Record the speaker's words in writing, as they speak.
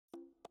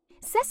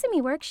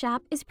Sesame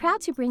Workshop is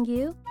proud to bring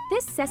you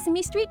this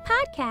Sesame Street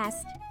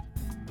podcast.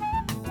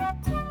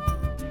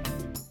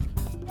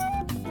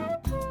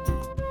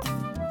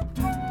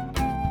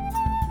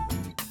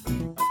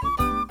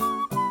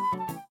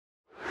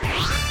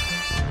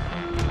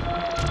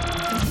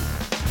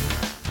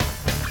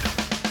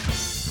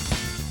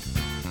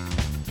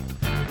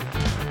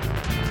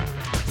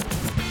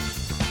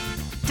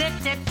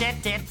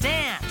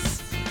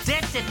 Dance!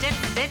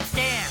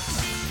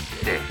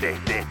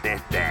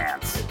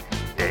 Dance!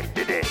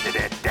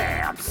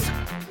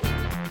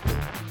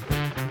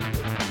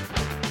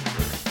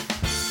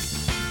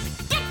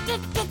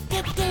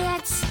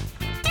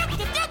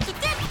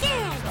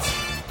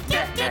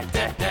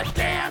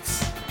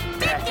 Dance!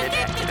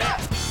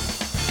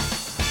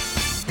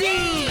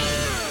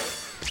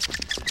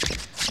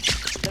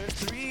 There's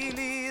three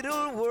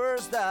little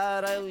words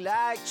that I'd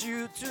like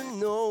you to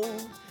know.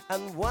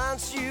 And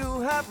once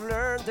you have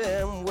learned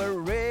them, we're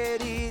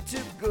ready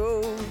to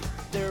go.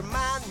 They're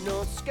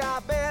manos,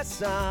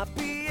 cabeza,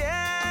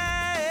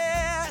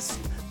 pies.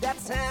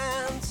 That's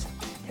hands,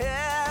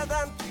 head,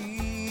 and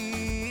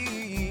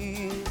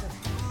feet.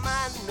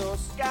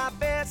 Manos,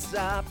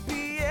 cabeza,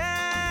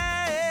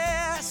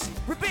 pies.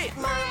 Repeat.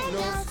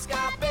 Manos,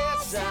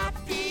 cabeza,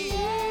 pies.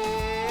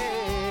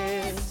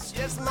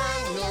 Yes,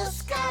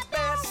 manos,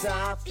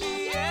 cabeza,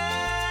 pies.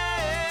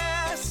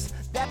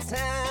 That's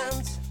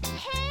hands.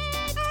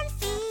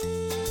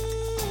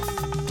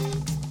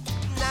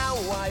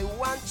 I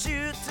want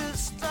you to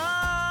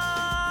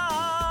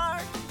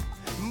start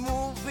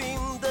moving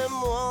them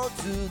all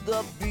to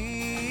the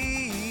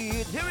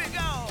beat. Here we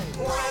go.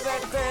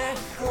 Muévete,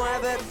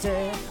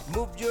 muévete.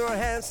 Move your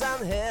hands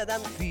and head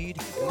and feet.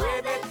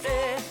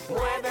 Muévete,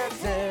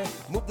 muévete.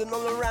 Move them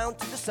all around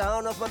to the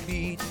sound of my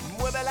beat.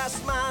 Mueve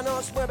las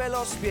manos, mueve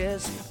los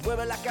pies.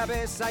 Mueve la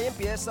cabeza y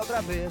empieza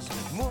otra vez.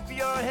 Move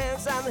your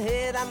hands and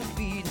head and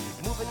feet.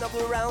 Moving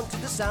all around to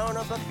the sound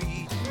of my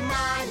beat.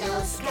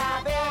 Manos,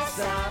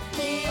 cabeza,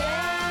 pies.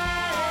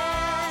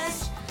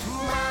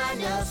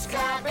 Manos,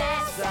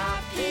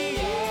 cabeza,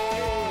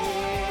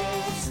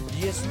 pies.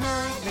 Yes,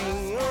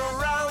 moving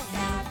around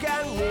you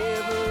can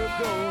never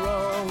go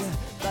wrong.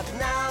 But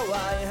now I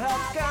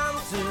have come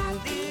to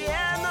the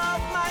end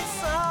of my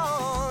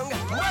song.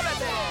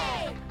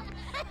 Muévete!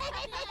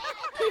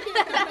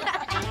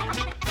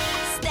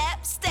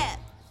 Step, step.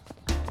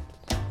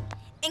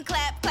 And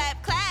clap,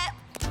 clap, clap.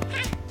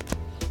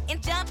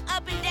 And jump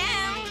up and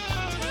down.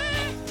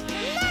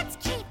 Let's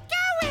keep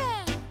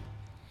going.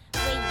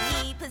 When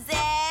we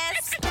possess.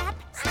 Step,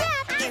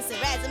 step. It's a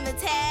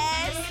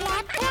razzmatazz.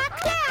 Clap, clap,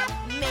 clap.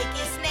 Make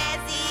it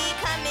snazzy.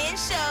 Come and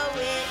show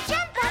it.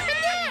 Jump up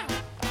and down.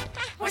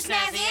 We're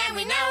snazzy and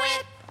we know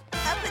it.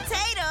 A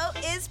potato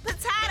is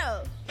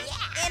potato.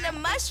 Yeah. And a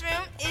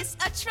mushroom is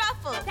a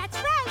truffle. That's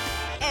right.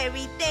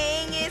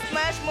 Everything is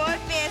much more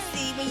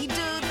fancy when you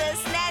do the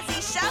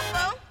snazzy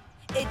shuffle.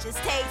 It just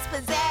takes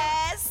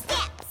pizzazz.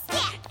 Step,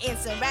 step. And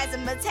some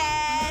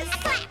razzmatazz.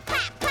 Clap,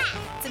 clap, clap.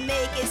 To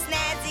make it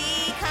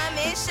snazzy, come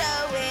and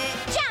show it.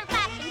 Jump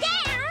up and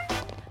down.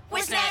 We're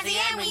snazzy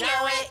and we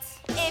know it.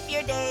 If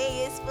your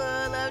day is full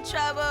of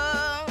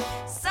trouble,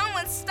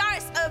 someone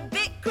starts a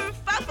big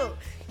kerfuffle.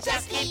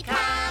 Just keep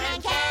calm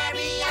and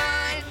carry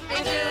on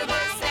and do the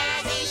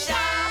snazzy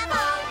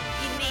shuffle.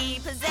 You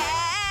need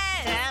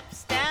pizzazz. Step,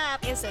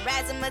 step. And some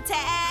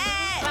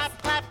razzmatazz. Clap,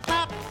 clap,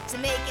 clap. To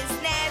make it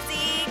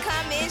snazzy,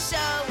 come and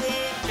show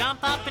it.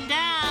 Jump up and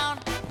down.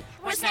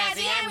 We're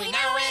snazzy and we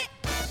know it.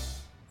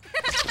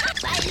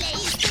 Baile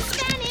is the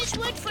Spanish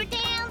word for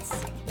dance.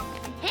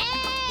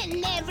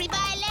 And every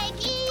baile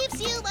gives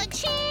you a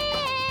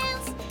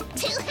chance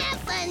to have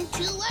fun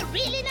to a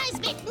really nice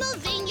beat.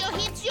 Moving your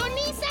hips, your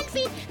knees and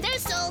feet.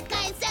 There's all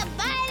kinds of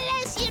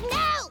bailes, you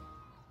know.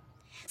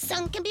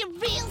 Some can be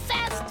real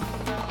fast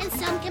and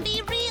some can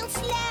be real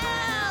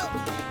slow.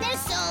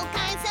 There's all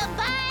kinds of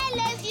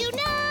bailes, you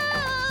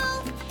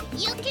know.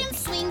 You can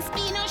swing,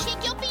 spin or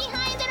shake your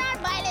behind. There are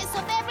bailes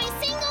of every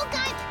single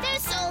kind.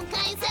 There's all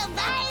kinds of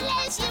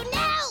bailes, you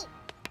know.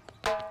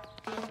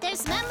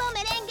 There's mambo,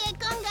 merengue,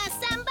 conga,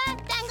 samba,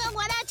 tango,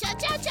 guaracha,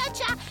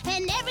 cha-cha-cha.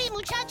 And every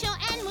muchacho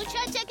and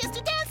muchacha gets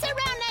to dance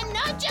around and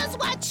not just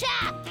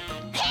watcha.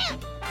 Hey,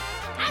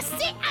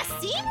 así,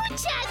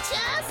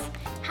 muchachos.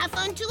 Have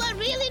fun to a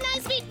really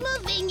nice beat.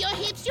 Moving your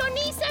hips, your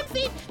knees and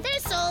feet.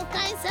 There's all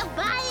kinds of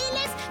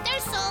bailes.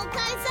 There's all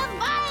kinds of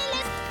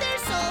bailes.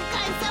 There's all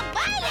kinds of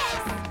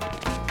bailes.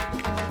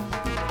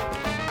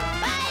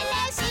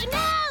 Bailes, you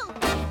know.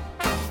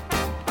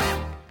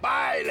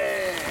 Baile!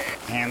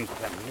 And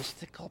the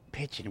mystical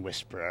pigeon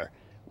whisperer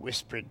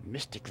whispered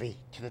mystically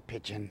to the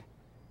pigeon,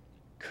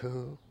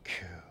 coo,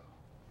 coo.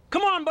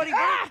 Come on, buddy.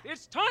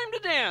 It's time to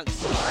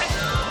dance.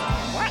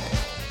 What?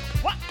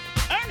 What?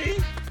 Ernie?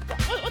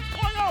 What's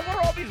going on? What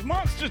are all these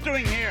monsters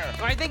doing here?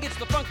 I think it's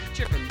the funky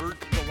chicken, Bert.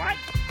 The what?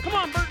 Come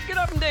on, Bert, get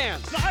up and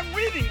dance. No, I'm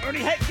reading, Ernie.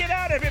 Hey, get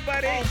out,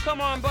 everybody. Oh,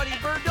 come on, buddy,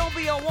 Bert. Don't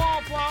be a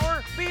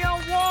wallflower. Be a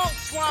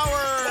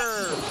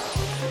waltz-flower.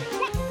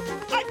 What?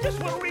 I just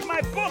want to read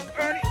my book,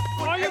 Ernie.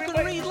 Oh, you Everybody-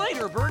 can read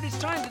later, Bert. It's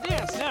time to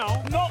dance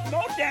now. No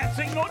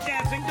dancing, no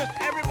dancing. Just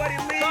everybody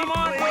leave, Come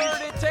on, please.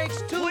 Bert. It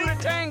takes two to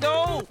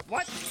tango.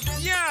 What?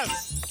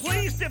 Yes.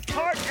 Please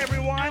depart,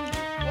 everyone.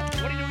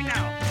 What are you doing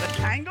now? The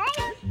tango?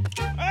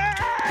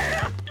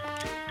 Ah!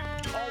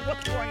 Oh,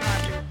 what's going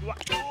on here?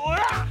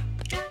 Ah!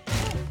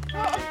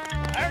 Oh,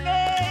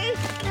 Ernie!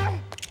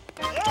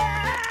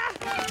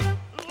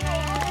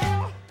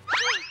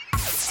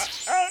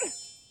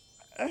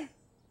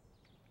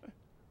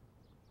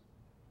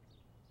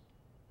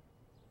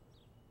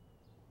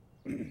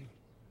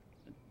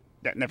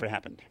 That never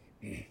happened.